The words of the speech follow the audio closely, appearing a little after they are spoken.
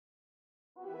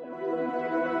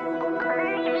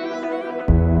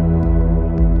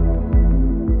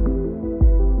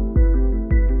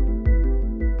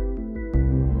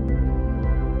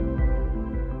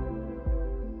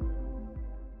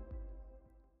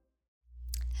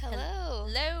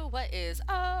what is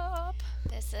up?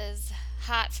 This is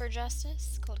Hot for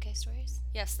Justice, Cold Case Stories.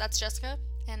 Yes, that's Jessica.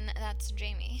 And that's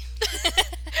Jamie.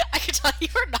 I could tell you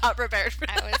were not prepared for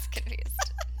that. I was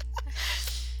confused.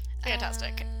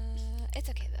 Fantastic. It's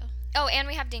okay, though. Oh, and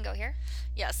we have Dingo here.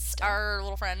 Yes, our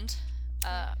little friend.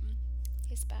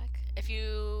 He's back. If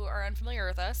you are unfamiliar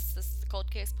with us, this is the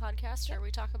Cold Case podcast where we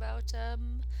talk about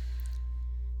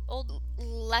old...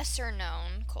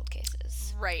 Lesser-known cold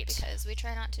cases. Right. Because we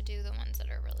try not to do the ones that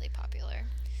are really popular.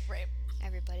 Right.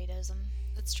 Everybody does them.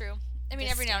 That's true. I mean,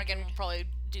 The every now and again standard. we'll probably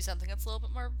do something that's a little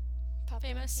bit more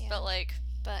Popular, famous, yeah. but, like,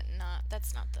 But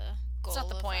that's not the goal not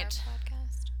the of point. our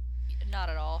podcast. not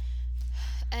at all.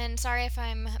 And sorry if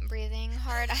I'm breathing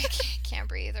hard. I can't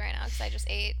breathe right now because I just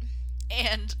ate.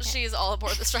 And she's all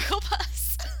aboard the struggle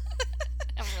bus.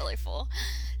 I'm really full.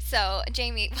 So,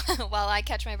 Jamie, while I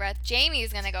catch my breath,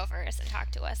 Jamie's going to go first and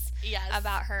talk to us Yes.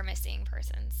 about her missing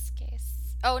persons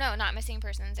case. Oh, no, not missing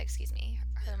persons, excuse me.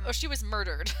 Oh, she was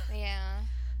murdered. Yeah,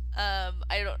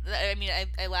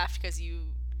 I laughed because you,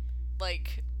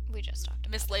 like, we just talked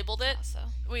about mislabeled it. Also.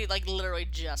 We, like, literally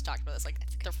just talked about this, like,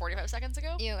 45 seconds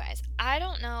ago. You guys, I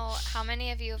don't know how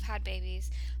many of you have had babies,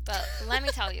 but let me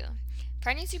tell you,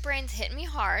 pregnancy brain's hit me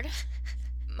hard.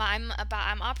 I'm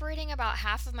operating about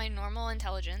half of my normal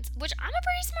intelligence, which I'm a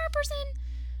pretty smart person.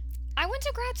 I went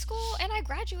to grad school and I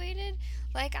graduated.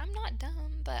 Like, I'm not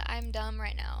dumb, but I'm dumb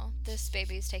right now. This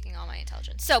baby's taking all my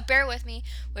intelligence. So bear with me.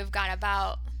 We've got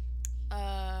about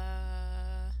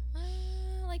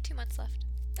like 2 months left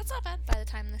That's not bad. by the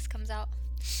time this comes out.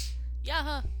 Yeah,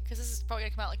 huh? Because this is probably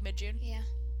gonna come out, like, mid-June. Yeah.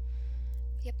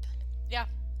 Yep. Yeah.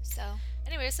 So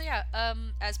Anyway, so yeah,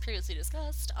 as previously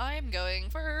discussed, I'm going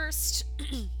first.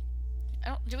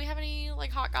 Do we have any,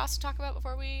 like, hot goss to talk about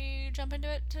before we jump into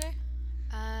it today?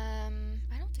 I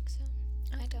don't think so.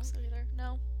 I think don't. so either.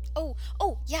 No. Oh,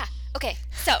 yeah. Okay,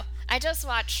 so I just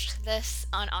watched this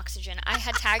on Oxygen. I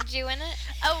had tagged you in it.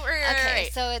 Oh, Okay,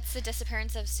 so it's the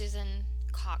disappearance of Susan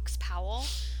Cox Powell,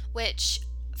 which,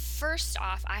 first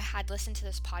off, I had listened to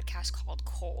this podcast called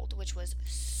Cold, which was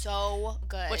so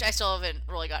good. Which I still haven't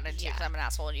really gotten into because Yeah. I'm an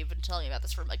asshole and you've been telling me about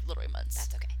this for, like, literally months.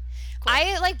 That's okay. Cool.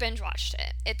 I, like, binge watched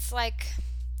it. It's, like,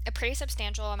 a pretty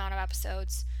substantial amount of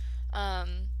episodes.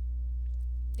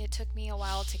 It took me a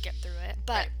while to get through it,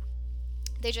 but Right.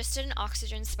 they just did an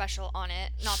Oxygen special on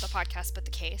it. Not the podcast, but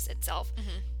the case itself.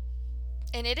 Mm-hmm.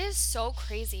 And it is so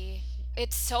crazy.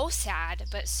 It's so sad,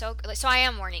 but so I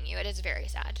am warning you. It is very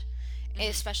sad,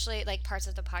 especially like parts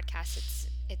of the podcast. It's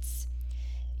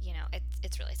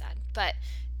it's really sad, but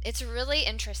it's really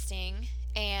interesting.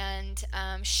 And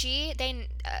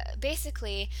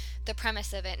basically the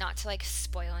premise of it, not to like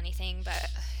spoil anything, but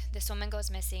this woman goes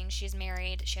missing. She's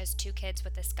married. She has 2 kids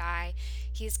with this guy.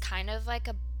 He's kind of like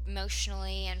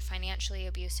emotionally and financially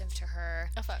abusive to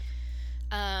her. Oh, fuck.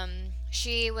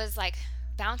 She was like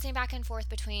bouncing back and forth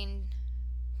between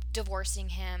divorcing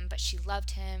him, but she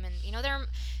loved him, and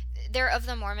they're of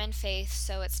the Mormon faith,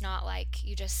 so it's not like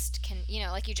you just can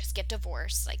like you just get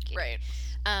divorced, like Right.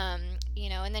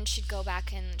 And then she'd go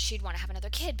back and she'd want to have another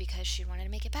kid because she wanted to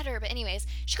make it better. But anyways,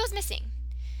 she goes missing,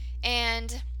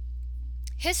 and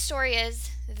his story is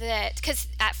that because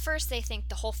at first they think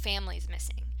the whole family's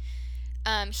missing.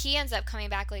 He ends up coming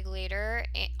back like later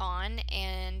on,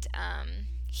 and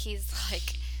he's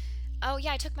like, oh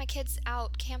yeah, I took my kids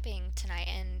out camping tonight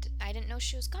and I didn't know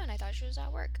she was gone. I thought she was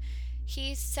at work.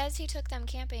 He says he took them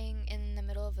camping in the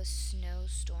middle of a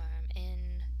snowstorm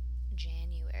in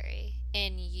January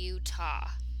in Utah.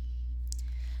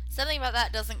 Something about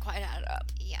that doesn't quite add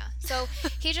up. Yeah. So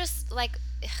he just like,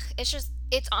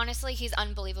 it's honestly, he's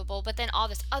unbelievable. But then all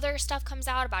this other stuff comes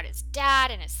out about his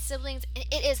dad and his siblings. And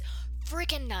it is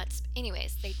freaking nuts.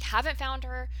 Anyways, they haven't found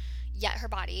her yet, her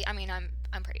body. I mean,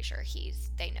 I'm pretty sure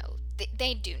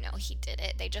they do know he did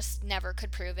it. They just never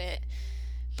could prove it.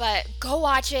 But go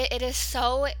watch it. It is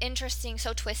so interesting,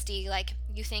 so twisty. Like,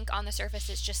 you think on the surface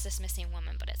it's just this missing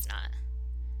woman, but it's not.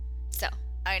 So,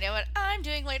 I know what I'm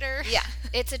doing later. yeah,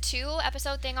 it's a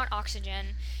 2-episode thing on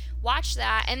Oxygen. Watch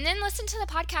that and then listen to the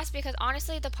podcast, because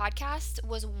honestly the podcast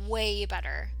was way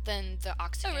better than the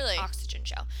Oxygen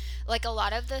show. Like, a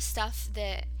lot of the stuff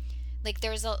that, like,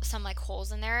 there's some like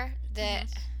holes in there that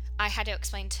I had to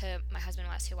explain to my husband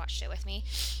Wes, who watched it with me,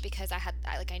 because I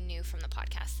knew from the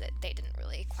podcast that they didn't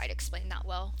really quite explain that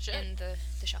well in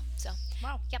the show. So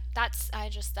Wow. yep, that's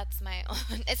my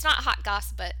own. It's not hot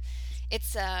goss, but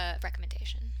it's a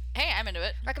recommendation. Hey, I'm into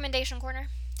it. Recommendation corner.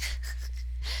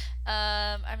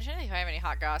 I'm trying to think if I have any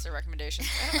hot goss or recommendations.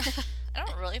 I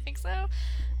don't really think so.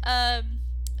 I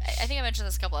think I mentioned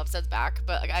this a couple episodes back,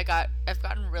 but like I've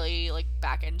gotten really like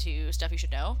back into Stuff You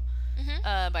Should Know.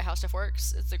 Mm-hmm. by How Stuff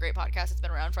Works. It's a great podcast. It's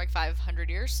been around for like 500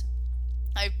 years.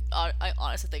 I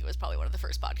honestly think it was probably one of the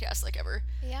first podcasts like ever.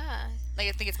 Yeah. Like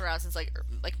I think it's been around since like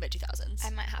mid 2000s. I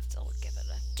might have to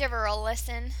give her a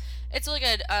listen. It's really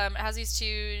good. It has these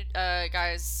two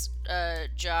guys,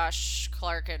 Josh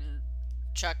Clark and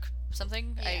Chuck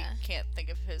something. Yeah. I can't think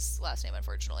of his last name,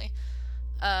 unfortunately.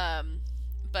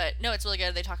 But no, it's really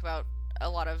good. They talk about a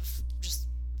lot of just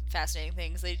fascinating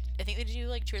things. I think they do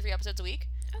like 2 or 3 episodes a week.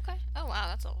 Okay. Oh wow,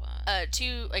 that's a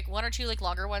lot. One or two like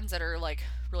longer ones that are like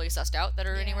really sussed out that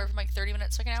are Yeah. anywhere from like 30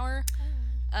 minutes to like an hour.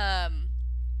 Oh.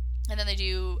 And then they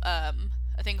do a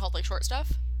thing called like short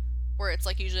stuff, where it's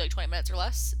like usually like 20 minutes or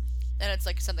less, and it's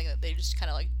like something that they just kind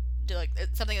of like do, like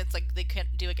it's something that's like they can't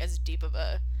do like as deep of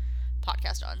a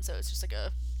podcast on, so it's just like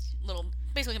a little,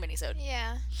 basically a mini-sode.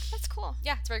 Yeah, that's cool.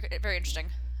 Yeah, it's very interesting.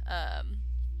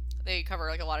 They cover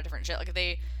like a lot of different shit. Like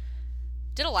they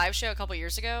did a live show a couple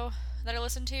years ago that I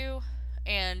listened to,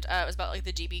 and it was about like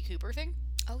the DB Cooper thing.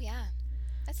 Oh yeah,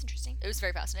 that's interesting. It was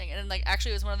very fascinating, and like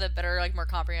actually it was one of the better, like more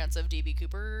comprehensive DB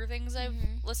Cooper things I've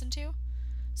Mhm. listened to.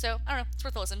 So I don't know, it's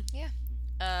worth a listen. Yeah.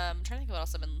 I'm trying to think of what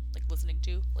else I've been like listening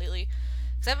to lately,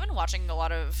 because I haven't been watching a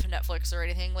lot of Netflix or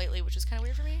anything lately, which is kind of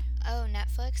weird for me. Oh,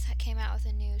 Netflix came out with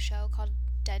a new show called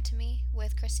Dead to Me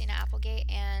with Christina Applegate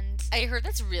and I heard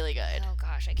that's really good. oh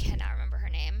gosh, I cannot remember her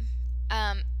name.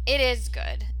 It is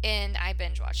good, and I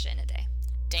binge watched it in a day.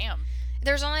 Damn.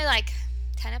 There's only like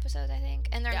 10 episodes, I think,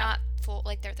 and they're Yeah. not full,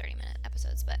 like they're 30-minute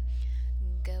episodes, but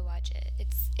go watch it.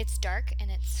 It's dark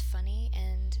and it's funny,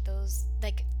 and those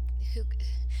like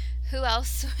who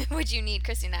else would you need?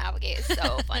 Christina Applegate is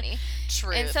so funny.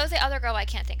 True. And so is the other girl, I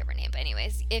can't think of her name, but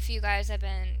anyways, if you guys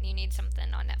you need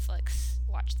something on Netflix,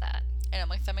 watch that. And I'm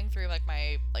like thumbing through like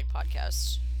my like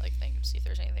podcast like thing to see if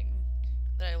there's anything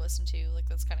that I listen to like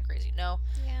that's kind of crazy. No.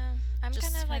 Yeah, I'm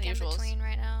Just kind of like in usuals. between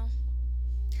right now.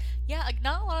 Yeah, like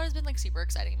not a lot has been like super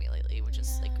exciting to me lately, which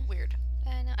is like No. weird.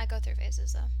 And I go through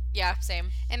phases though. Yeah,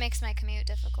 same. It makes my commute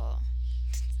difficult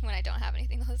when I don't have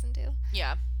anything to listen to.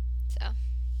 Yeah. So,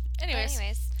 Anyways.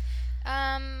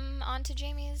 on to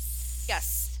Jamie's.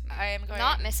 Yes, I am going.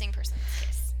 Not missing persons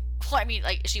case. Well, I mean,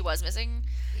 like she was missing,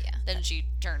 Yeah. then she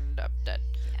turned up dead.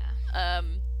 Yeah.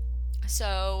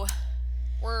 So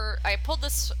I pulled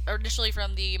this initially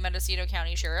from the Mendocino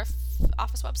County Sheriff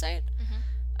Office website.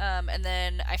 Mhm. And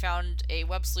then I found a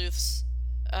Web Sleuths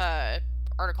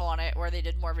article on it where they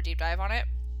did more of a deep dive on it.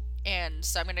 And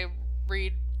so I'm going to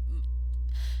read.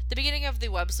 The beginning of the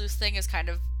Web Sleuths thing is kind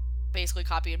of basically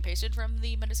copy and pasted from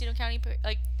the Mendocino County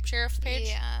Sheriff page.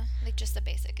 Yeah, like just the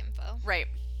basic info. Right.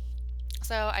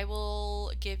 So I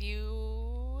will give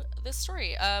you this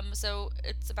story. So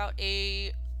it's about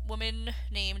a woman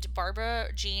named Barbara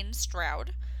Jean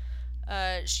Stroud.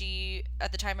 She,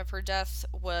 at the time of her death,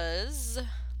 was,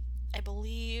 I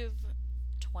believe,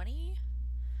 20?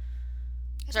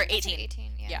 Sorry, think it's 18.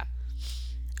 18, yeah. Yeah.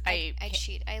 I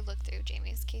cheat. I look through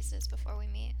Jamie's cases before we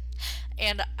meet.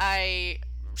 And I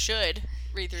should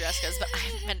read through Jessica's, but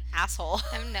I'm an asshole.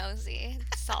 I'm nosy.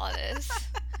 That's all it is.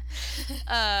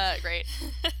 Great.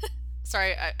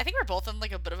 Sorry, I think we're both in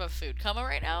like a bit of a food coma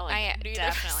right now. Like, I neither of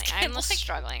us definitely. can, I'm like,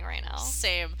 struggling right now.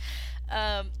 Same.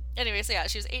 Anyway, so yeah,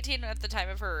 she was 18 at the time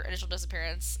of her initial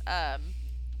disappearance.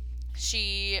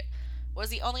 She was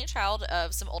the only child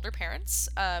of some older parents.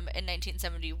 In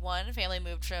 1971, family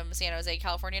moved from San Jose,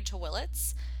 California to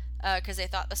Willits because they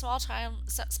thought the small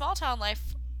town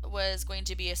life was going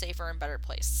to be a safer and better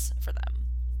place for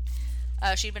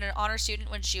them. She'd been an honor student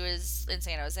when she was in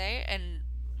San Jose and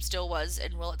still was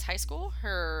in Willits High School.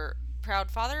 Her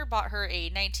proud father bought her a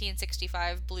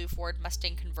 1965 blue Ford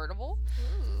Mustang convertible.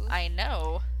 Ooh. I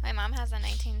know. My mom has a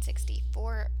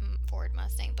 1964 Ford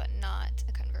Mustang, but not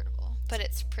a convertible. But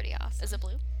it's pretty awesome. Is it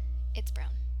blue? It's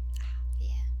brown.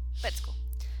 Yeah. But it's cool.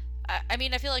 I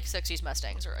mean, I feel like 60s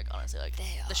Mustangs are like honestly like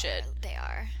the shit. They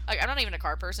are. Like I'm not even a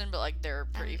car person, but like they're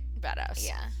pretty badass.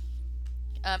 Yeah.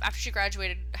 After she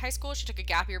graduated high school, she took a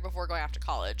gap year before going off to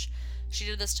college. She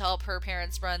did this to help her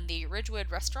parents run the Ridgewood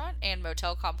restaurant and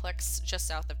motel complex just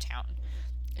south of town.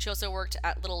 She also worked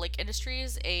at Little Lake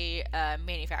Industries, a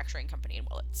manufacturing company in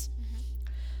Willits.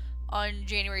 On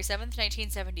January 7th,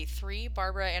 1973,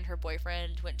 Barbara and her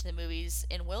boyfriend went to the movies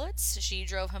in Willits. She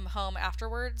drove him home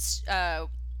afterwards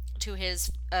to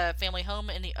his family home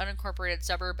in the unincorporated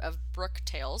suburb of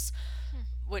Brooktails,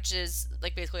 which is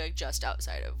like basically like just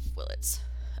outside of Willits.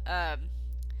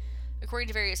 According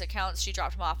to various accounts, she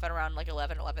dropped him off at around like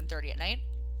 11:30 at night.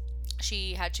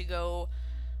 She had to go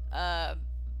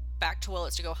back to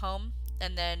Willits to go home,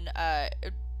 and then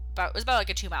it was about like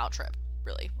a 2-mile trip,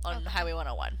 really, on Okay. Highway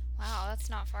 101. Wow, that's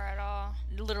not far at all.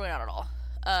 Literally not at all.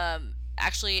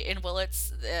 Actually, in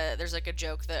Willits, there's like a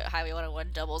joke that Highway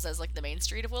 101 doubles as like the main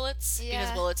street of Willits because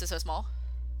Yeah. Willits is so small.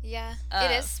 Yeah,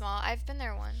 it is small. I've been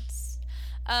there once.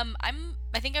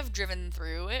 I think I've driven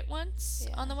through it once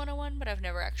Yeah. on the 101, but I've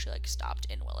never actually like stopped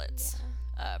in Willits,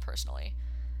 personally.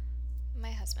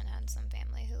 My husband had some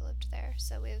family who lived there,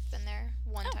 so we've been there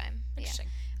one time. Interesting.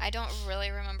 Yeah. I don't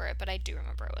really remember it, but I do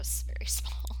remember it was very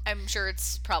small. I'm sure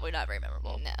it's probably not very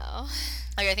memorable. No.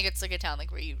 Like, I think it's like a town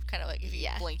like where you kind of like if you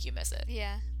Yeah. blink you miss it.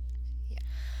 Yeah.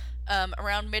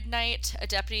 Around midnight, a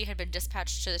deputy had been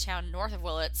dispatched to the town north of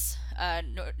Willits.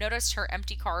 Noticed her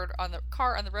empty car on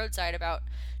the roadside about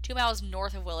 2 miles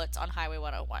north of Willits on Highway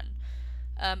 101.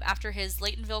 After his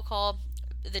Laytonville call,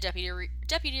 the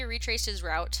deputy retraced his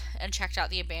route and checked out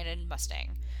the abandoned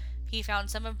Mustang. He found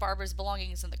some of Barbara's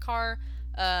belongings in the car.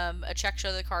 A check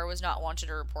showed the car was not wanted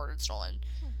or reported stolen.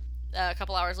 A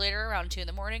couple hours later, around 2 in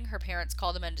the morning, her parents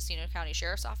called the Mendocino County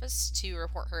Sheriff's Office to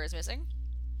report her as missing.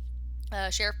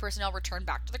 Sheriff personnel returned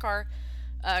back to the car.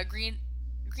 Green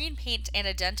paint and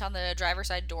a dent on the driver's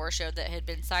side door showed that it had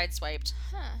been sideswiped,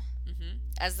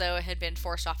 as though it had been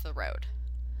forced off the road.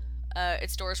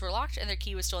 Its doors were locked and their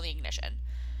key was still in the ignition.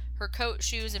 Her coat,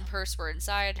 shoes, and purse were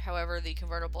inside. However, the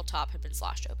convertible top had been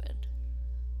slashed open.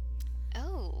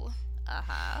 Oh.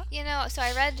 Uh-huh. You know, so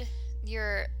I read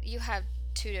you have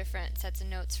two different sets of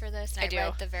notes for this, and I do.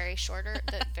 read the very short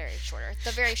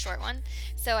one.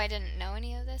 So I didn't know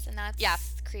any of this, and that's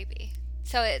creepy.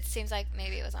 So it seems like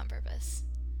maybe it was on purpose.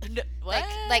 No, what?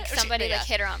 Like somebody Yeah. like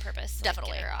hit her on purpose, to,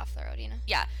 Definitely. like, get her off the road. You know.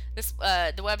 Yeah, this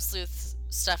the web sleuth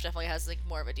stuff definitely has like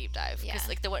more of a deep dive because Yeah.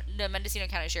 like the Mendocino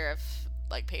County Sheriff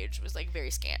like page was like very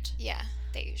scant. Yeah,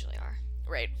 they usually are.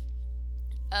 Right.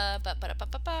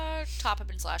 Top had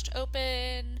been slashed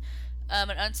open. An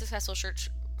unsuccessful search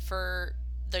for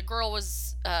the girl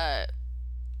was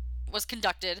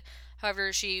conducted.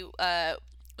 However, she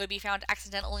would be found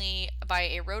accidentally by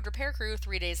a road repair crew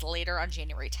 3 days later on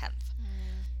January 10th.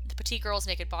 The petite girl's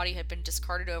naked body had been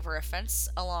discarded over a fence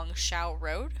along Shao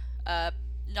Road,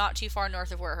 not too far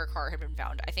north of where her car had been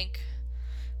found. I think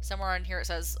somewhere on here it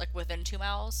says like within 2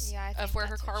 miles Yeah, I of think where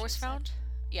her that's what car was she said. found.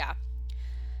 Yeah.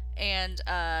 And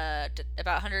about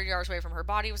 100 yards away from her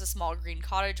body was a small green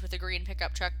cottage with a green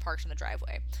pickup truck parked in the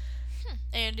driveway.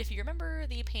 And if you remember,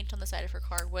 the paint on the side of her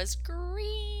car was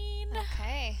green.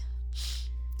 Okay.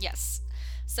 Yes.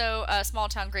 So, small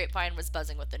town Grapevine was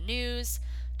buzzing with the news.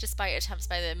 Despite attempts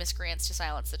by the miscreants to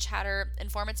silence the chatter,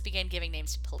 informants began giving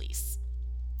names to police.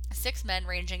 6 men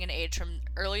ranging in age from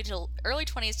early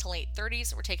 20s to late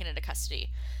 30s were taken into custody.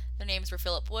 Their names were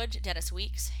Philip Wood, Dennis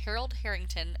Weeks, Harold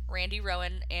Harrington, Randy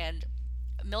Rowan, and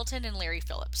Milton and Larry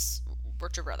Phillips, were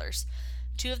two brothers.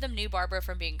 2 of them knew Barbara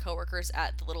from being co-workers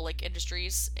at the Little Lake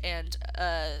Industries, and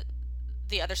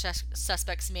the other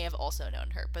suspects may have also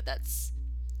known her, but that's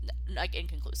like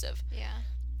inconclusive. Yeah.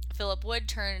 Philip Wood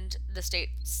turned the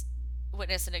state's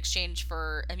witness in exchange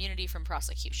for immunity from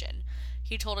prosecution.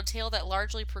 He told a tale that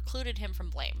largely precluded him from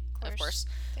blame. Of course.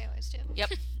 They always do.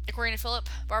 Yep. According to Philip,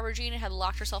 Barbara Jean had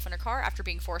locked herself in her car after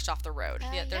being forced off the road.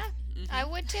 Yeah. I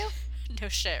would too. No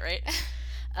shit, right?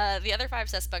 The other 5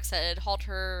 suspects had hauled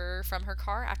her from her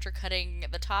car after cutting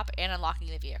the top and unlocking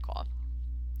the vehicle.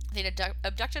 They'd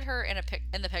abducted her in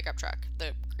the pickup truck,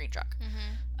 the green truck.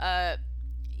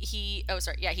 He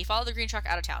followed the green truck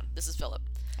out of town. This is Philip.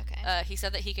 Okay. He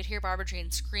said that he could hear Barbara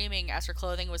Jean screaming as her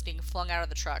clothing was being flung out of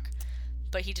the truck,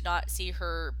 but he did not see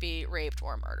her be raped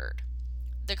or murdered.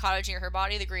 The cottage near her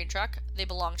body, the green truck, they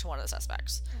belonged to one of the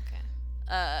suspects.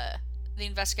 Okay. The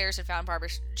investigators had found Barbara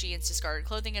Jean's discarded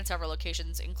clothing in several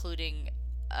locations, including,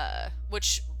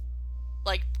 which,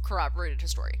 like, corroborated her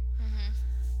story.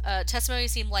 Testimony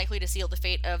seemed likely to seal the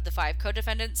fate of the 5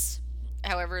 co-defendants.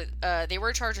 However, they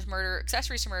were charged with murder,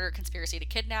 accessories to murder, conspiracy to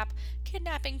kidnap,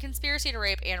 kidnapping, conspiracy to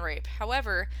rape, and rape.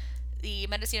 However, the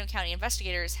Mendocino County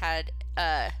investigators had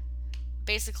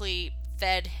basically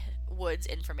fed Woods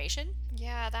information.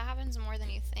 Yeah, that happens more than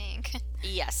you think.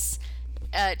 Yes.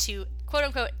 To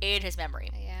quote-unquote aid his memory.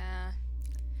 Yeah.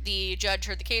 The judge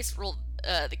heard the case, ruled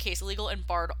the case illegal, and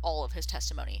barred all of his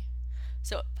testimony.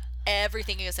 So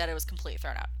everything he said was completely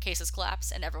thrown out. Cases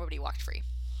collapsed, and everybody walked free.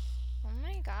 Oh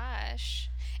my gosh.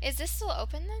 Is this still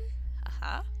open then?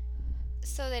 Uh-huh.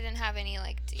 So they didn't have any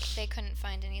they couldn't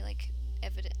find any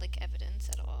evidence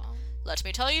at all. Let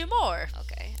me tell you more.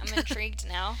 Okay, I'm intrigued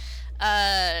now.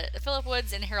 Philip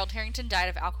Woods and Harold Harrington died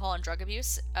of alcohol and drug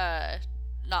abuse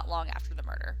not long after the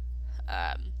murder.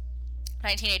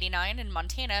 1989 in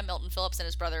Montana, Milton Phillips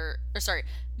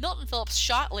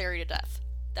shot Larry to death.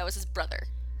 That was his brother.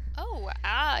 Oh,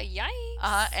 yikes.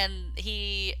 And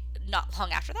he, not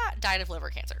long after that, died of liver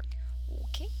cancer.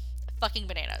 Okay. Fucking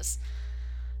bananas.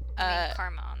 I mean,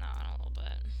 karma on that one a little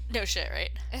bit. No shit,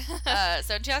 right?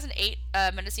 So in 2008,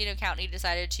 Mendocino County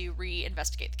decided to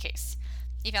re-investigate the case.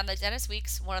 He found that Dennis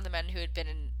Weeks, one of the men who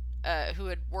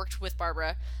had worked with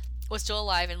Barbara, was still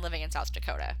alive and living in South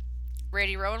Dakota.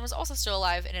 Randy Rowan was also still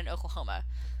alive and in Oklahoma.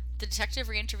 The detective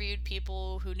re-interviewed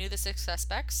people who knew the 6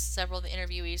 suspects. Several of the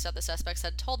interviewees said the suspects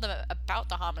had told them about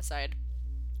the homicide.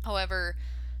 However,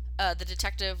 the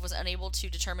detective was unable to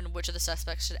determine which of the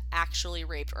suspects had actually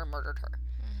raped or murdered her.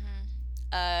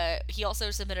 He also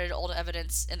submitted old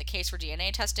evidence in the case for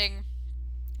DNA testing,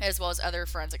 as well as other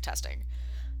forensic testing.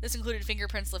 This included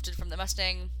fingerprints lifted from the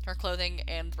Mustang, her clothing,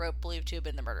 and the rope believed to have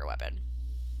been the murder weapon.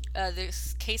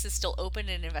 This case is still open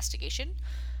in investigation.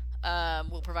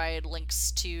 We'll provide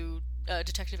links to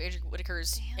Detective Andrew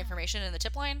Whitaker's information in the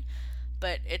tip line,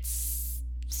 but it's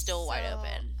still wide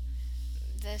open.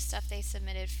 The stuff they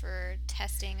submitted for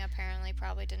testing apparently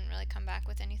probably didn't really come back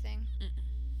with anything.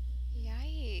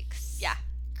 Yikes. Yeah,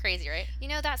 crazy, right? You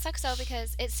know, that sucks though,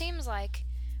 because it seems like,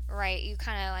 right, you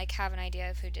kind of like have an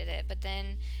idea of who did it, but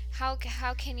then how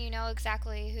can you know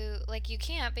exactly who? Like, you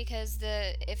can't, because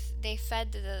if they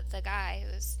fed the guy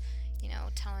who was, you know,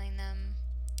 telling them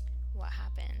what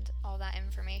happened, all that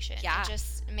information. Yeah. It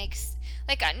just makes,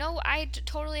 like, I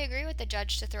totally agree with the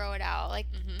judge to throw it out. Like,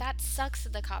 that sucks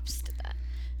that the cops did that.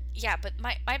 Yeah, but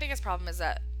my biggest problem is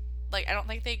that, like, I don't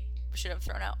think they should have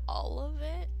thrown out all of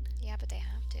it. Yeah, but they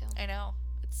have to. I know.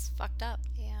 It's fucked up.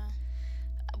 Yeah.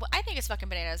 What I think is fucking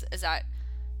bananas is that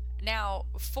now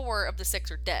 4 of the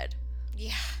 6 are dead.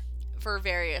 Yeah. For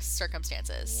various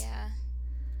circumstances. Yeah.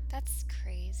 That's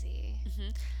crazy.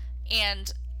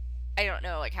 And I don't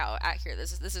know, like, how accurate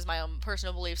this is. This is my own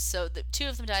personal beliefs. So the 2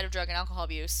 of them died of drug and alcohol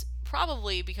abuse,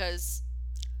 probably because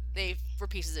they were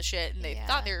pieces of shit and they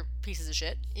thought they were pieces of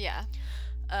shit. Yeah.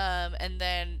 And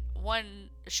then 1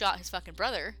 shot his fucking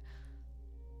brother.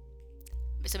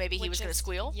 So maybe he was going to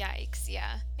squeal. Yikes,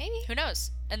 yeah. Maybe. Who knows?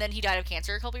 And then he died of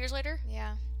cancer a couple years later.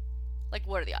 Yeah. Like,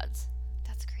 what are the odds?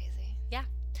 That's crazy. Yeah.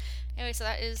 Anyway, so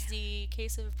that is the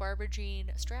case of Barbara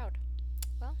Jean Stroud.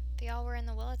 Well, they all were in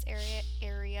the Willits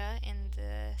area in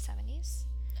the 70s.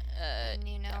 And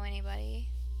you know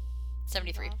anybody?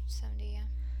 73. Involved? 70,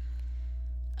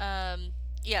 yeah.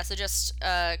 Yeah, so just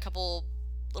a couple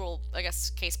little, I guess,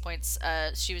 case points.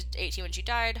 She was 18 when she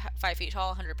died, 5 feet tall,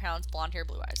 100 pounds, blonde hair,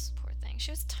 blue eyes. Poor thing.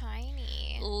 She was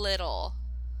tiny. Little.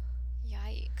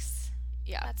 Yikes.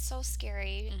 Yeah. That's so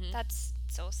scary. That's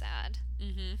so sad.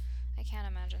 I can't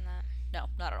imagine that. No,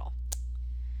 not at all.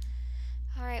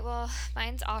 All right, well,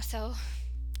 mine's also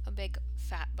a big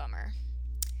fat bummer.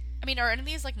 I mean, are any of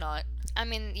these, like, not? I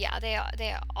mean, yeah,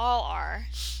 they all are,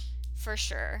 for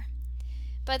sure.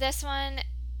 But this one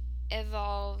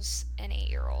involves an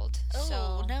 8-year-old. Oh,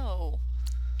 so no.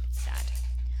 It's sad.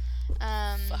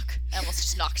 Fuck. I almost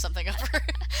just knocked something over.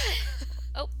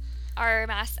 Oh, our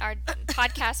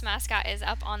podcast mascot is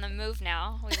up on the move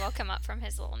now. We woke him up from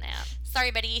his little nap.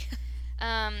 Sorry, buddy.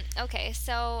 Okay,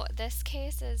 so this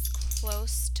case is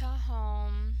close to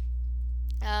home.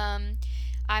 I'm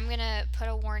gonna put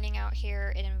a warning out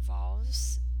here. It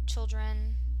involves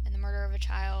children and the murder of a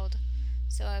child.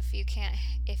 So if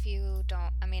you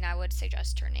don't, I mean, I would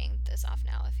suggest turning this off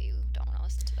now if you don't want to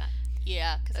listen to that.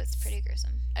 Yeah. Because it's pretty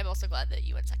gruesome. I'm also glad that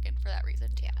you went second for that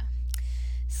reason, too. Yeah.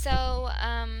 So,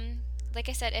 like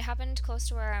I said, it happened close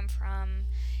to where I'm from.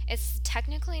 It's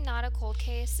technically not a cold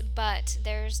case, but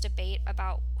there's debate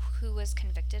about who was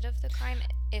convicted of the crime,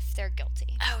 if they're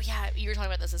guilty. Oh, yeah. You were talking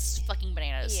about this. This is fucking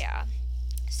bananas. Yeah.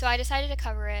 So I decided to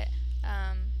cover it,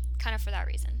 kind of for that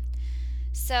reason.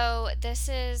 So this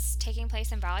is taking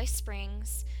place in Valley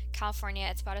Springs, California.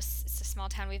 It's a small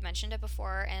town. We've mentioned it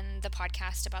before in the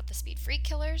podcast about the speed freak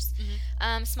killers.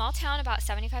 Small town, about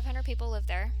 7,500 people live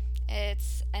there.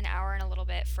 It's an hour and a little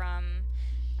bit from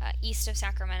east of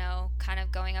Sacramento, kind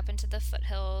of going up into the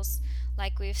foothills.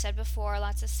 Like we've said before,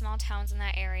 lots of small towns in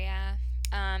that area.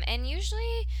 And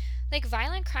usually, like,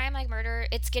 violent crime, like murder,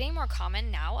 it's getting more common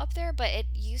now up there, but it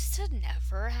used to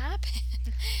never happen.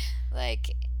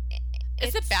 Like...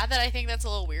 Is it bad that I think that's a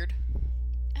little weird?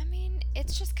 I mean,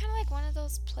 it's just kind of like one of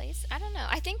those places. I don't know.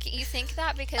 I think you think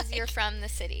that because you're from the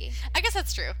city. I guess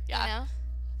that's true. Yeah. You know?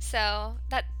 So,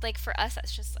 that, like, for us,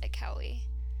 that's just, like, how we...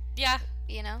 Yeah.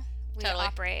 You know? We totally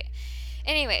operate.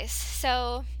 Anyways,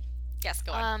 so... Yes,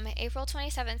 go on. April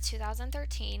 27th,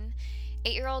 2013,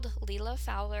 8-year-old Leila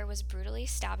Fowler was brutally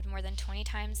stabbed more than 20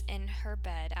 times in her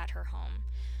bed at her home.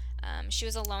 She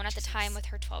was alone at the time with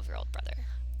her 12-year-old brother.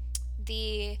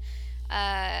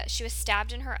 She was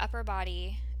stabbed in her upper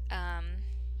body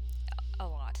a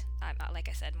lot. Like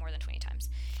I said, more than 20 times.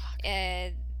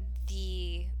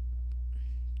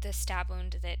 The stab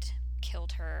wound that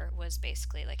killed her was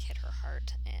basically like hit her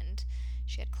heart, and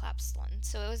she had collapsed lung.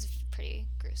 So it was pretty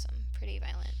gruesome, pretty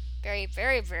violent, very,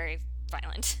 very, very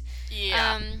violent.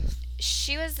 Yeah.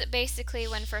 She was basically,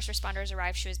 when first responders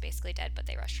arrived, she was basically dead, but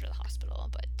they rushed her to the hospital,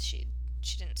 but she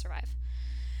didn't survive.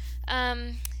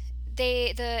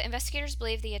 The investigators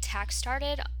believe the attack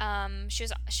started. She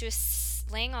was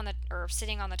sitting on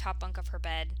the top bunk of her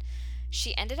bed.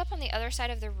 She ended up on the other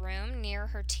side of the room near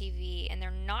her TV, and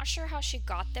they're not sure how she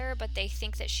got there, but they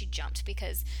think that she jumped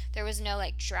because there was no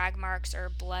like drag marks or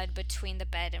blood between the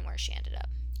bed and where she ended up.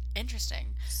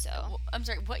 Interesting. So, I'm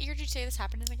sorry, what year did you say this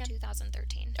happened in again?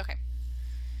 2013. Okay.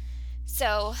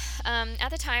 So, at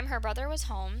the time, her brother was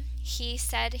home. He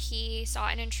said he saw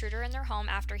an intruder in their home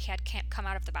after he had come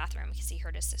out of the bathroom because he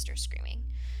heard his sister screaming.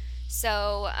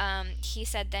 So, he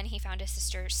said then he found his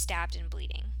sister stabbed and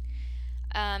bleeding.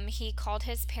 He called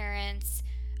his parents.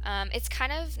 It's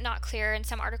kind of not clear. In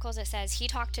some articles it says he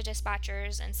talked to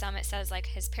dispatchers, and some it says like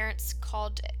his parents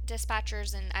called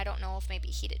dispatchers, and I don't know if maybe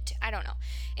he did too. I don't know.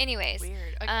 Anyways.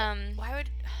 Weird. Okay. Why would...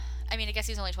 I mean, I guess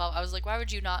he's only 12. I was like, why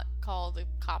would you not call the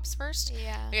cops first?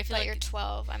 Yeah, like, I feel but you're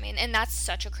 12. I mean, and that's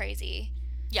such a crazy...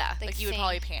 Yeah, like you would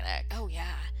probably panic. Oh,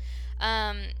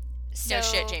 yeah. So, no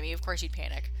shit, Jamie. Of course you'd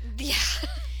panic. Yeah.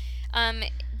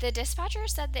 The dispatcher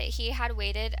said that he had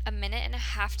waited a minute and a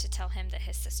half to tell him that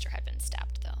his sister had been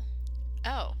stabbed, though.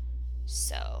 Oh.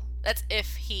 So... That's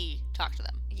if he talked to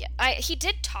them. Yeah. He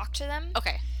did talk to them.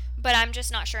 Okay. But I'm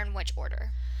just not sure in which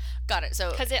order. Got it. So...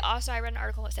 Because I read an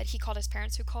article that said he called his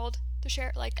parents who called the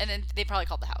sheriff, like... And then they probably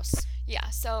called the house.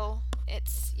 Yeah, so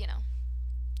it's,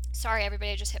 Sorry,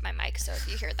 everybody, I just hit my mic, so if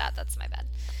you hear that, that's my bad.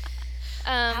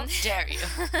 How dare you?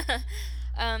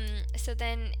 So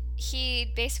then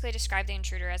he basically described the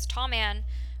intruder as a tall man,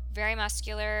 very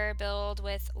muscular build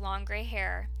with long gray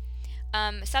hair.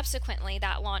 Subsequently,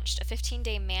 that launched a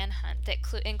 15-day manhunt that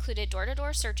included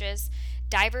door-to-door searches,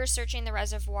 divers searching the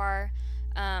reservoir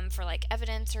for, like,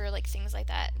 evidence or, like, things like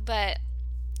that. But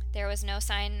there was no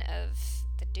sign of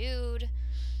the dude.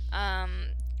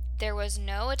 There was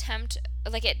no attempt,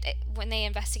 like, when they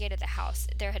investigated the house,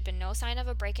 there had been no sign of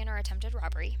a break-in or attempted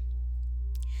robbery.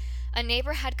 A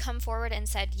neighbor had come forward and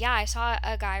said, yeah, I saw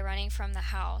a guy running from the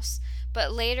house,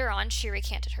 but later on she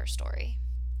recanted her story.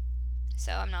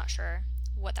 So I'm not sure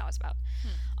what that was about.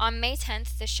 On May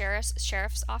 10th, the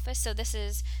sheriff's office, so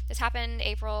this happened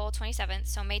April 27th,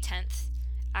 so May 10th,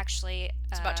 actually.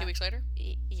 It's about 2 weeks later?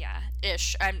 Yeah.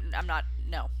 Ish. I'm not,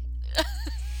 no.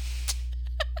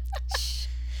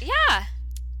 Yeah.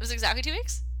 It was exactly 2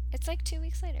 weeks? It's like 2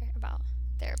 weeks later,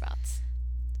 thereabouts.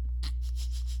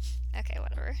 Okay,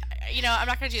 whatever. I'm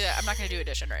not going to do that. I'm not going to do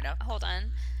addition right now. Hold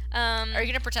on. Are you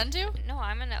going to pretend to? No,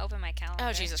 I'm going to open my calendar.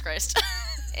 Oh, Jesus Christ.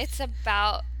 It's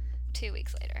about 2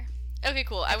 weeks later. Okay,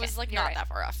 cool. I was, like, not right. that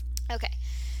far off. Okay.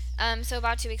 So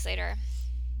about 2 weeks later.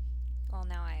 Well,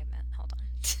 now I meant, hold on.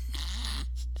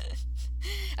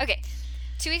 Okay.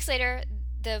 2 weeks later,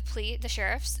 the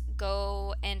sheriffs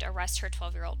go and arrest her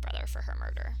 12-year-old brother for her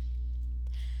murder.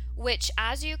 Which,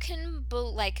 as you can,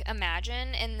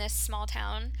 imagine in this small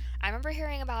town, I remember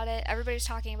hearing about it. Everybody was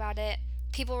talking about it.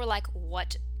 People were like,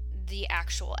 what the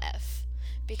actual F?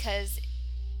 Because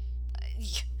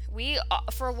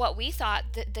for what we thought,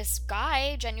 this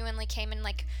guy genuinely came and,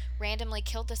 like, randomly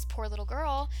killed this poor little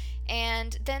girl,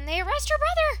 and then they arrest her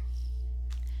brother.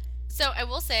 So, I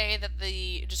will say that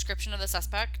the description of the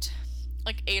suspect,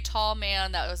 like, a tall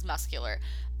man that was muscular...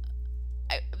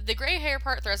 the gray hair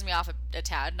part throws me off a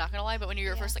tad, not gonna lie, but when you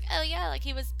were first like, oh yeah, like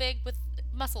he was big with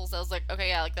muscles, I was like, okay,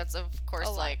 yeah, like that's of course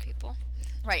a lot of people.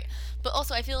 Right. But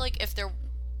also I feel like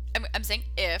I'm saying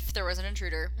if there was an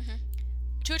intruder,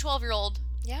 to a 12-year-old,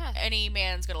 yeah, any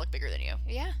man's gonna look bigger than you.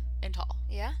 Yeah. And tall.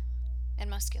 Yeah. And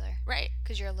muscular. Right.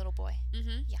 Because you're a little boy.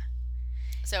 Mm-hmm. Yeah.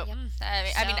 So, yep.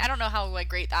 I mean, I don't know how, like,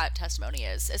 great that testimony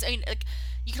is. I mean, like,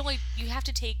 you have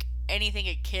to take anything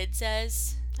a kid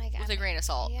says with a grain of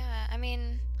salt. Yeah, I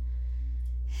mean,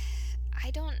 I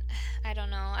don't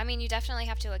know. I mean, you definitely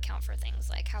have to account for things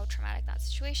like how traumatic that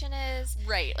situation is.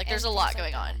 Right, like there's a lot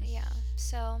going on. Yeah,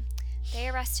 so they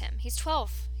arrest him. He's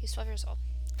 12. He's 12 years old.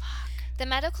 Fuck. The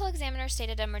medical examiner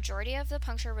stated a majority of the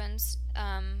puncture wounds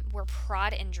were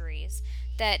prod injuries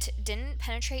that didn't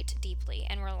penetrate deeply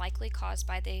and were likely caused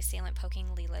by the assailant poking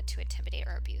Leela to intimidate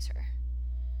or abuse her.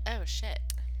 Oh, shit.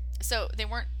 So there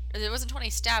wasn't 20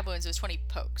 stab wounds, it was 20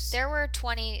 pokes. There were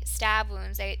 20 stab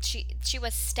wounds. She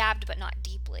was stabbed, but not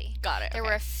deeply. Got it. There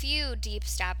were a few deep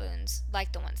stab wounds,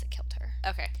 like the ones that killed her.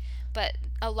 Okay. But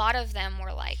a lot of them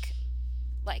were like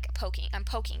poking. I'm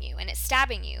poking you, and it's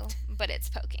stabbing you, but it's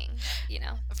poking.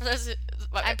 For those,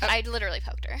 I literally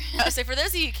poked her. So for those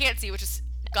of you who can't see, which is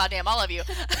goddamn all of you,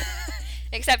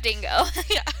 except Dingo.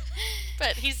 Yeah.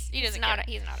 But he doesn't care.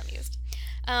 He's not amused.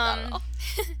 Not at all.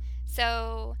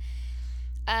 So,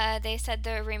 they said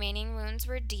the remaining wounds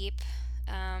were deep,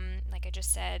 like I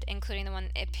just said, including the one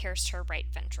it pierced her right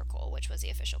ventricle, which was the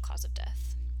official cause of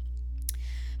death.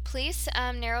 Police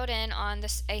narrowed in on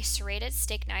a serrated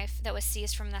steak knife that was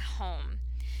seized from the home.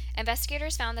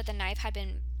 Investigators found that the knife had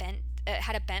been bent,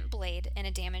 had a bent blade and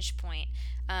a damaged point,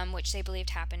 which they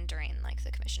believed happened during like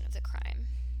the commission of the crime.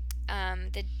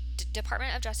 The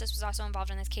Department of Justice was also involved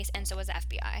in this case, and so was the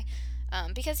FBI,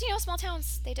 because small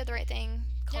towns, they did the right thing,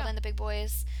 called in the big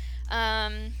boys.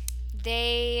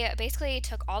 They basically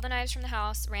took all the knives from the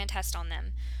house, ran tests on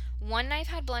them. One knife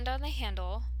had blood on the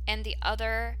handle, and the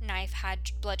other knife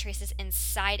had blood traces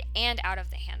inside and out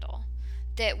of the handle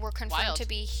that were confirmed to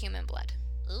be human blood.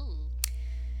 Ooh.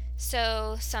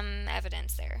 So, some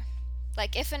evidence there.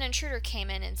 Like, if an intruder came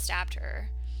in and stabbed her,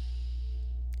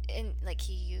 and, like,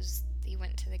 he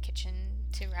went to the kitchen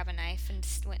to grab a knife and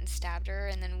went and stabbed her,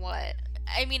 and then what?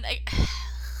 I mean,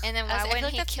 and then why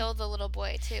wouldn't he kill the little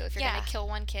boy, too, if you're going to kill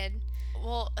one kid?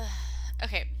 Well,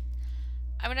 okay.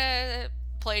 I'm going to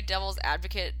play devil's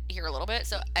advocate here a little bit.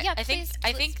 So, I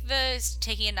think the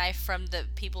taking a knife from the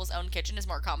people's own kitchen is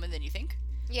more common than you think.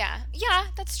 Yeah,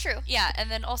 that's true. Yeah, and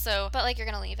then also... But, like, you're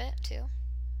going to leave it, too?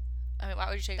 I mean, why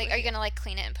would you take it? Like, are you going to, like,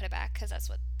 clean it and put it back? Because that's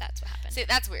what happened. See,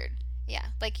 that's weird. Yeah,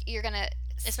 like, you're going to...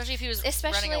 Especially if he was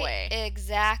running away.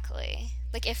 Exactly.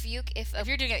 Like, if you're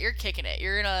doing it, you're kicking it.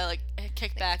 You're going to, like,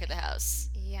 kick back at the house.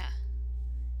 Yeah.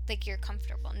 Like, you're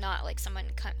comfortable. Not, like, someone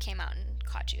came out and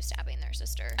caught you stabbing their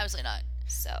sister. Absolutely not.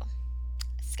 So,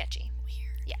 sketchy.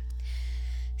 Weird. Yeah.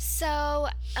 So,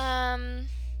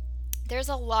 there's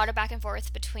a lot of back and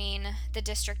forth between the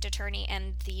district attorney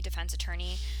and the defense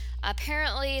attorney.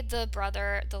 Apparently, the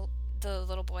brother, the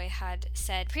little boy, had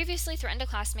said previously threatened a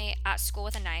classmate at school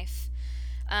with a knife.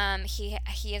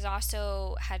 He has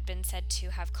also had been said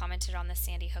to have commented on the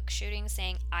Sandy Hook shooting,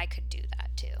 saying, "I could do that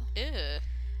too." Ew.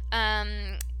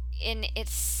 And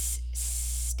it's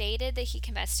stated that he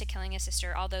confessed to killing his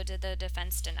sister, although the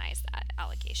defense denies that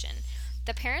allegation.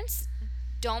 The parents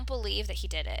don't believe that he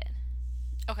did it.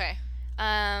 Okay.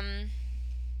 And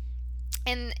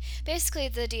basically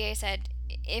the DA said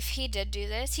if he did do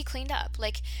this, he cleaned up,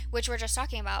 like, which we're just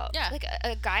talking about. Yeah. Like,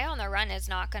 a guy on the run is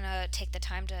not gonna take the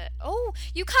time to, oh,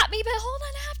 you caught me, but hold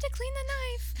on, I have to clean the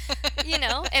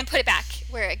knife, and put it back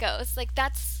where it goes. Like,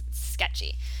 that's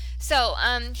sketchy. So,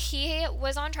 he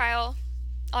was on trial.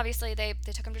 Obviously, they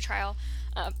took him to trial.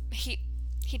 He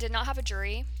did not have a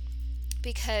jury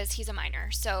because he's a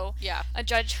minor. So, yeah, a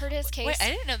judge heard his case. Wait, I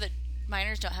didn't know that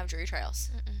minors don't have jury trials.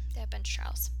 They have bench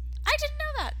trials. I didn't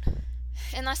know that.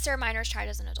 Unless they're minors tried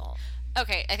as an adult.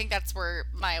 Okay, I think that's where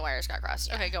my wires got crossed.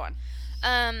 Yeah. Okay, go on.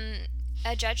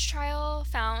 A judge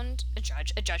found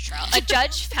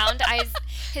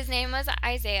his name was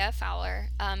Isaiah Fowler,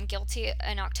 guilty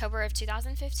in October of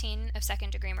 2015 of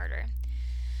second-degree murder.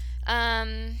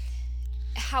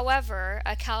 However,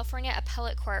 a California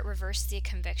appellate court reversed the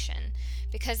conviction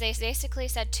because they basically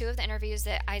said 2 of the interviews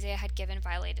that Isaiah had given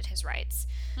violated his rights.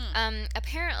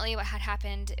 Apparently, what had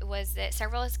happened was that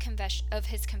several of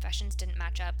his confessions didn't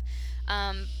match up.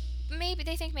 Maybe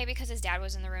because his dad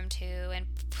was in the room too, and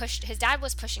his dad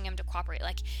was pushing him to cooperate.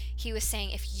 Like, he was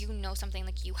saying, if you know something,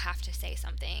 like, you have to say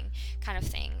something, kind of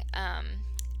thing.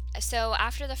 So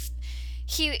after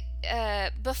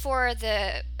before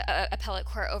the appellate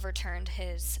court overturned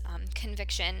his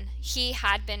conviction, he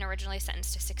had been originally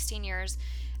sentenced to 16 years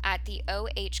at the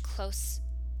O.H. Close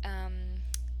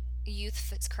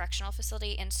Youth Correctional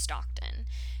Facility in Stockton,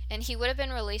 and he would have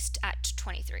been released at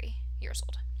 23 years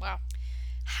old. Wow.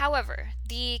 However,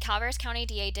 the Calaveras County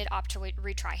DA did opt to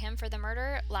retry him for the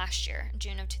murder last year,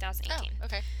 June of 2018. Oh,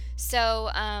 okay. So,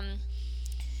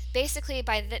 basically,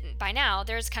 by now,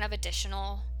 there's kind of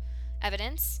additional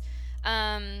evidence.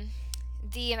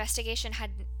 The investigation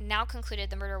had now concluded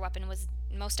the murder weapon was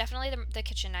most definitely the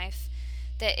kitchen knife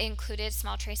that included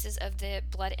small traces of the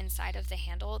blood inside of the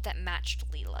handle that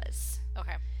matched Leila's.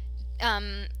 Okay.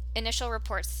 Initial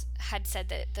reports had said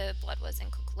that the blood was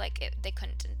they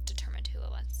couldn't determine who it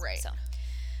was. Right. So,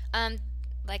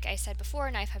 like I said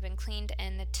before, knife had been cleaned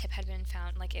and the tip had been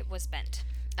found, like, it was bent.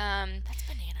 That's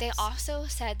bananas. They also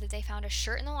said that they found a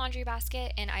shirt in the laundry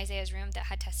basket in Isaiah's room that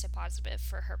had tested positive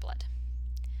for her blood.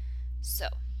 So,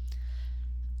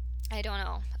 I don't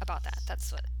know about that.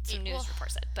 That's what some news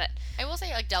report said. But I will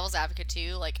say, like, devil's advocate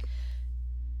too, like,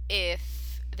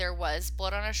 if there was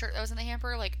blood on a shirt that was in the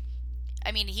hamper, like,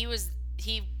 I mean, he was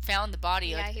he found the body.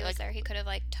 Yeah, like, he was like, there. He could have,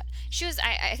 like, she was,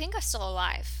 I think, still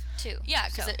alive, too. Yeah,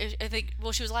 because So, I think,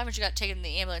 well, she was alive when she got taken in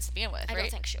the ambulance to begin with, I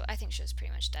right? don't think I think she was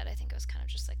pretty much dead. I think it was kind of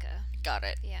just like a, Got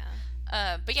it.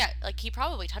 yeah, But yeah, like, he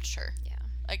probably touched her. yeah.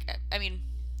 Like, I mean,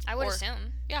 I would or-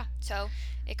 assume. yeah. So,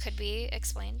 it could be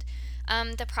explained.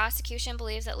 The prosecution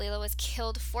believes that Leila was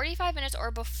killed 45 minutes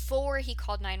or before he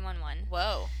called 911,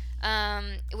 Whoa.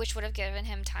 which would have given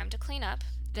him time to clean up.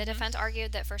 The defense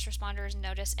argued that first responders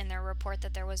noticed in their report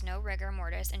that there was no rigor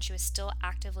mortis and she was still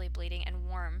actively bleeding and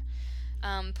warm,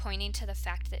 pointing to the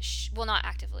fact that not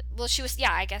actively. Well, she was,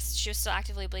 yeah, I guess she was still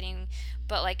actively bleeding,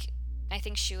 but, like, I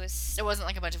think she was. It wasn't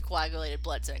like a bunch of coagulated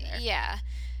blood sitting there. Yeah.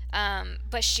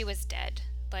 But she was dead,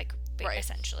 like, Right.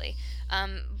 essentially.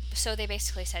 So they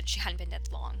basically said she hadn't been dead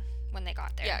long when they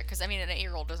got there. Yeah, because, I mean, an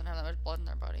 8-year-old doesn't have that much blood in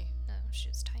their body. No, she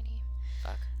was tiny.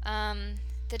 Fuck.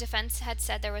 The defense had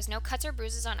said there was no cuts or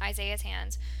bruises on Isaiah's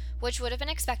hands, which would have been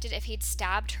expected if he'd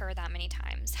stabbed her that many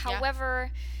times. Yeah.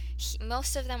 However,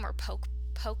 most of them were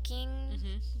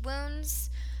poking wounds,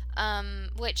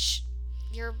 which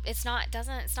it's not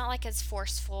like as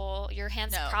forceful. Your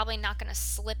hand's No. probably not going to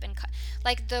slip and cut.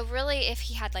 Like, if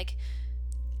he had, like,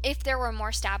 if there were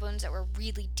more stab wounds that were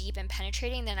really deep and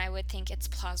penetrating, then I would think it's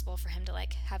plausible for him to,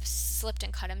 like, have slipped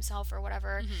and cut himself or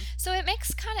whatever. So it makes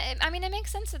it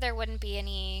makes sense that there wouldn't be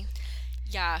any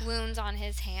Yeah. wounds on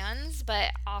his hands,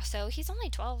 but also he's only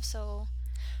 12, so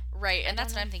Right, and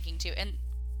that's don't what I'm thinking too. And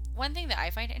one thing that I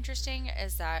find interesting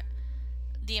is that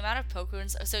the amount of poke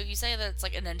wounds. So you say that it's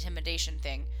like an intimidation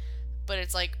thing, but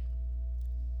it's like,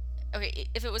 okay,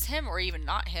 if it was him or even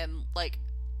not him, like,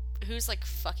 who's like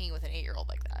fucking with an 8-year-old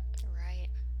like that? right.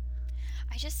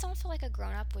 I just don't feel like a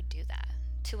grown-up would do that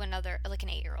to another, like, an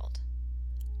 8-year-old.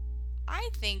 I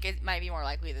think it might be more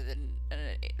likely than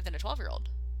a 12-year-old.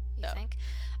 You No. think?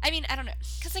 I mean, I don't know.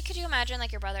 Because, like, could you imagine,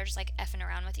 like, your brother just, like, effing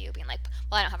around with you, being like,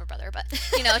 well, I don't have a brother, but,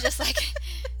 you know, just, like,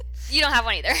 you don't have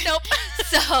one either. Nope.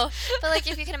 So, but, like,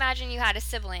 if you can imagine you had a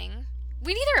sibling,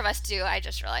 we neither of us do, I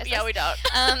just realized Yeah, this. we don't.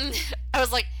 I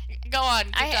was like, go on,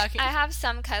 keep I talking. have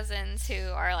some cousins who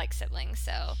are, like, siblings,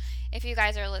 so if you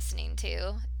guys are listening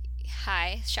too,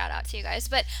 hi, shout out to you guys.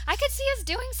 But I could see us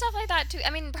doing stuff like that too. I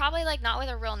mean, probably, like, not with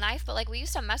a real knife, but, like, we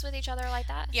used to mess with each other like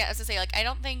that. Yeah, as I say, like, I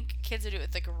don't think kids would do it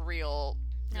with like real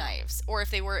No. knives, or if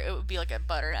they were, it would be like a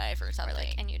butter knife or Or, something.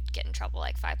 like, and you'd get in trouble,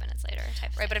 like, 5 minutes later type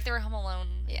Right, thing. but if they were home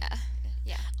alone, Yeah.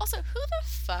 Also, who the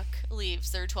fuck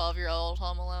leaves their 12-year-old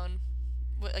home alone,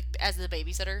 like, as the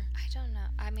babysitter? I don't know.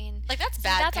 I mean, Like, that's see,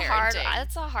 bad parenting.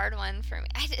 that's a hard one for me.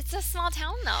 It's a small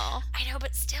town, though. I know,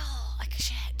 but still, like,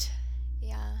 shit.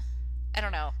 Yeah. I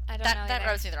don't know. I don't that know that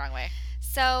either. rubs me the wrong way.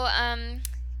 So,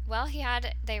 well,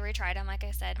 they retried him, like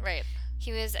I said. Right.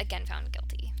 He was again found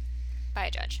guilty by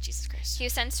a judge. Jesus Christ. He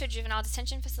was sentenced to a juvenile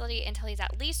detention facility until he's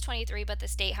at least 23, but the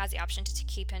state has the option to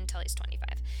keep him until he's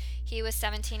 25. He was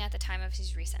 17 at the time of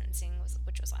his resentencing,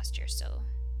 which was last year, so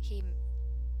he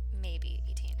may be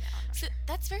 18 now. I'm not So sure.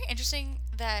 that's very interesting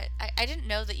that I didn't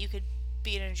know that you could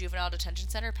be in a juvenile detention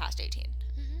center past 18.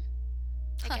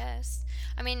 I guess.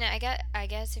 I mean, I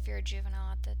guess if you're a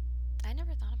juvenile I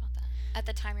never thought about that. At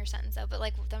the time you're sentenced, though. But,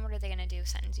 like, then what are they going to do?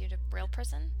 Sentence you to real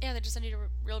prison? Yeah, they just send you to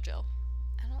real jail.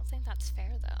 I don't think that's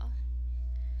fair, though.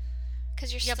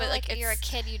 Because you're Yeah, still, but, like, you're a it's-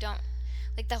 kid, you don't...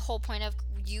 Like, the whole point of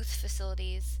youth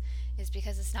facilities is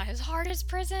because it's not as hard as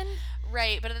prison.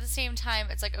 Right, but at the same time,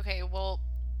 it's like, okay, well,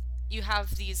 you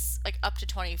have these, like, up to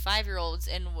 25-year-olds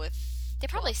in with... They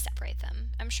probably separate them.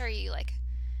 I'm sure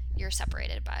you're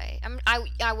separated by...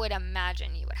 I would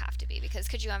imagine you would have to be, because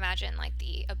could you imagine, like,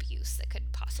 the abuse that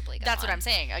could possibly go That's on? what I'm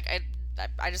saying. Like,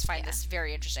 I just find Yeah. this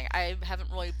very interesting. I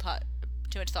haven't really put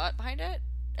too much thought behind it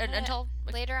until...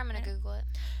 Like, Later, I'm going to Google it.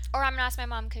 Or I'm going to ask my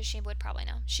mom, because she would probably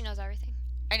know. She knows everything.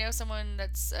 I know someone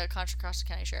that's a Contra Costa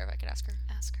County sheriff. I could ask her.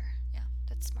 Ask her. Yeah.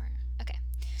 That's smart. Okay.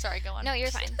 Sorry, go on. No, you're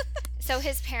fine. So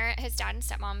his dad and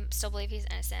stepmom still believe he's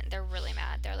innocent. They're really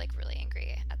mad. They're, like, really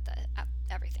angry at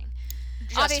everything.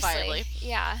 Justifiably. Obviously,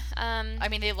 yeah. I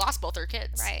mean, they lost both their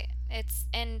kids. Right.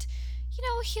 And you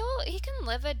know, he can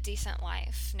live a decent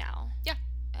life now. Yeah.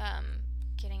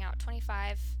 Getting out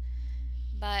 25,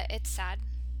 but it's sad.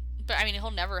 But, I mean, he'll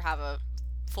never have a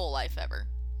full life ever.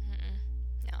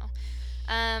 No.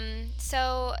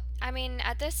 So, I mean,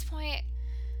 at this point,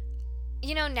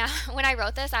 you know, now when I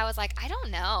wrote this, I was like, I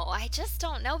don't know. I just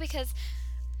don't know, because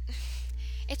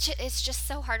it's just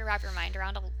so hard to wrap your mind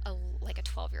around a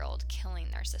 12-year-old killing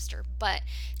their sister. But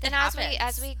then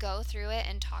as we go through it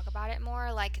and talk about it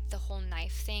more, like the whole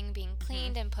knife thing being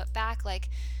cleaned and put back, like,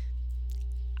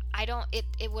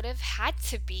 it would have had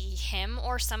to be him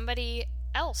or somebody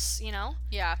else, you know?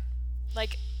 Yeah.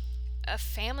 Like, a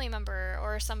family member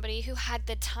or somebody who had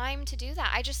the time to do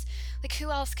that. I just, like,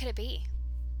 who else could it be?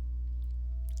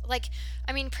 Like,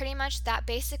 I mean, pretty much that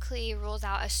basically rules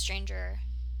out a stranger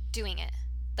doing it.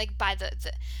 Like, by the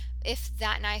if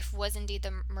that knife was indeed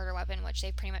the murder weapon, which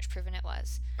they've pretty much proven it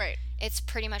was, Right. it's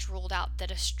pretty much ruled out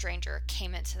that a stranger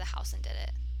came into the house and did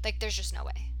it. Like, there's just no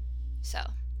way.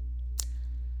 So,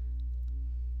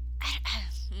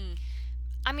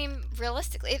 I mean,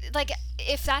 realistically, like,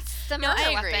 if that's the murder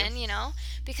I agree. weapon, you know,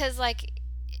 because, like,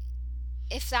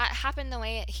 if that happened the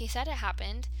way he said it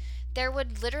happened, there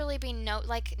would literally be no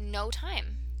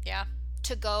time Yeah.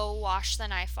 to go wash the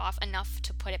knife off enough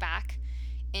to put it back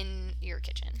in your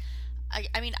kitchen.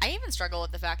 I mean, I even struggle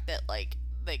with the fact that, like,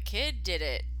 the kid did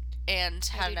it and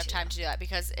I had do enough too. time to do that,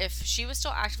 because if she was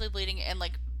still actively bleeding and,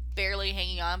 like, barely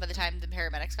hanging on by the time the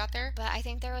paramedics got there. But I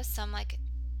think there was some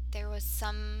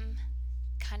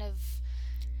kind of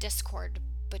discord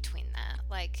between that.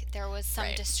 Like, there was some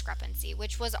Right. discrepancy,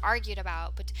 which was argued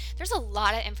about. But there's a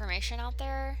lot of information out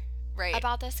there Right.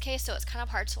 about this case, so it's kind of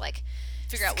hard to, like,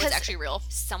 Figure out what's 'cause actually real.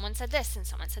 someone said this and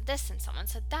someone said this and someone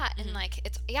said that, and, like,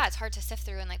 it's hard to sift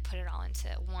through and, like, put it all into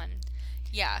one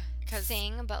Yeah. Because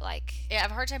thing. But, like, I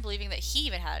have a hard time believing that he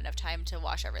even had enough time to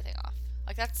wash everything off.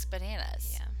 Like, that's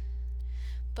bananas. yeah.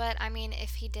 But I mean,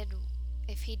 if he did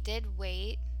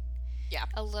wait, Yeah.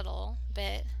 a little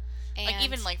bit, and Like,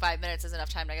 even, like, 5 minutes is enough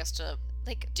time, I guess, to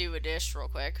like do a dish real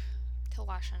quick. to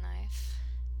wash a knife.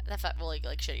 That felt really,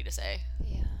 like, shitty to say.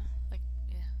 Yeah. Like,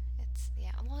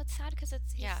 yeah. Well, it's sad because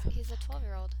Yeah. he's a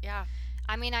 12-year-old. Yeah.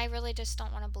 I mean, I really just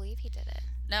don't want to believe he did it.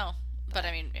 No. But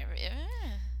I mean,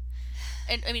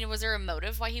 and I mean, was there a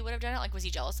motive why he would have done it? Like, was he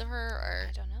jealous of her, or?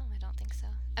 I don't know. I don't think so.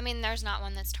 I mean, there's not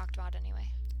one that's talked about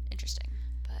anyway. Interesting.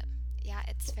 But yeah,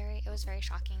 it was very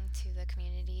shocking to the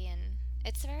community, and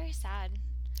it's very sad.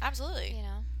 Absolutely. You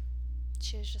know,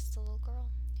 she was just a little girl.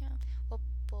 Yeah.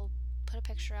 We'll put a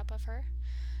picture up of her.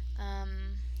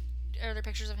 Are there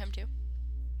pictures of him too?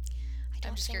 I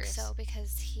don't just think curious. so,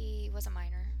 because he was a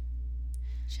minor.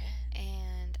 Shit.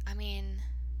 And I mean,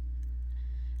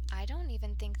 I don't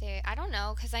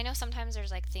know, because I know sometimes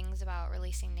there's, like, things about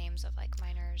releasing names of, like,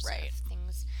 minors, Right. of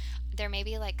things. There may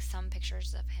be, like, some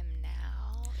pictures of him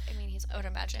now. I mean, he's I would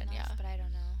old imagine, enough, yeah. but I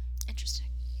don't know. Interesting.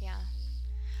 Yeah,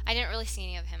 I didn't really see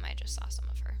any of him. I just saw some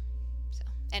of her. So,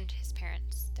 and his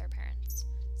parents, their parents.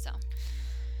 So,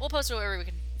 We'll post it wherever we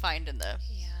can find in the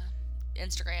yeah,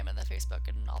 Instagram and the Facebook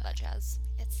and all that jazz.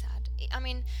 it's sad. I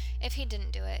mean, if he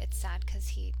didn't do it, it's sad because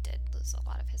he did lose a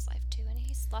lot of his life too, and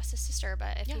he's lost his sister.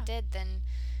 But if he Yeah. did, then,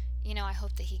 you know, I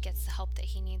hope that he gets the help that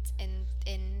he needs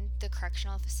in the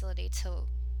correctional facility to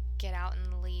get out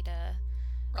and lead a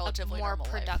Relatively more normal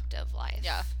life. productive life.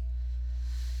 Yeah.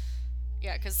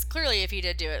 Yeah, because clearly, if he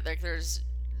did do it, like, there's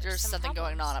some something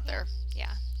going problems. on up there.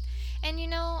 Yeah. And, you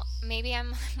know, maybe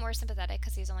I'm more sympathetic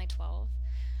because he's only 12.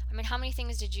 I mean, how many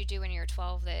things did you do when you were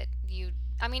 12 that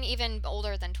I mean, even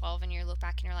older than 12, and you look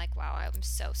back and you're like, wow, I'm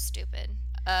so stupid.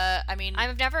 I mean,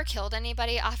 I've never killed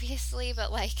anybody, obviously,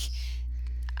 but, like,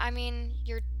 I mean,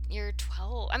 you're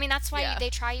 12. I mean, that's why Yeah. they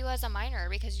try you as a minor,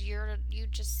 because you're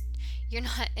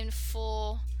not in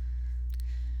full,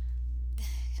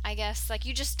 I guess, like,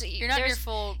 you're not in your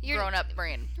full you're- grown-up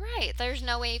brain. right. There's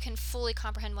no way you can fully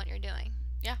comprehend what you're doing.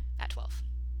 Yeah. At 12.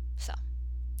 So,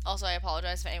 Also, I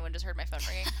apologize if anyone just heard my phone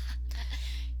ringing.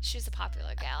 she's a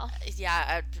popular gal.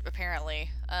 Yeah, apparently.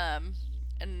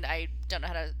 And I don't know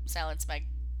how to silence my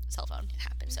cell phone. It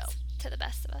happens So. to the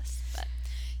best of us. But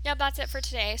yeah, that's it for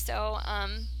today. So,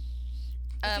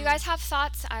 if you guys have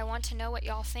thoughts, I want to know what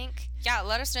y'all think. Yeah,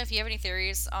 let us know if you have any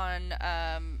theories on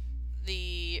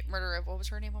the murder of, what was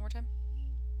her name one more time?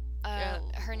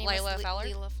 Her name Layla is Fowler?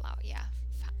 Layla Fowler. Yeah,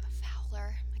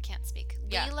 Fowler. I can't speak.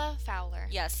 Yeah. Layla Fowler.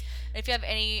 Yes. And if you have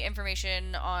any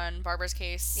information on Barbara's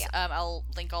case, Yeah. I'll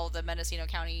link all the Mendocino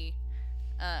County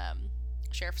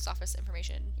Sheriff's Office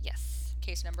information, Yes.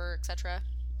 case number, etc.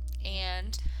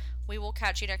 And we will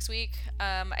catch you next week.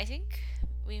 I think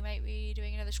we might be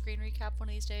doing another screen recap one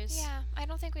of these days. Yeah, I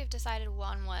don't think we've decided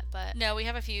on what, but No, we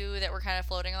have a few that we're kind of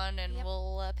floating on, and Yep.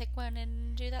 we'll pick one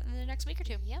and do that in the next week or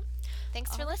two. yep.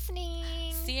 Thanks for All right.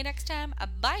 listening. See you next time.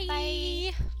 Bye.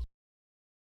 Bye.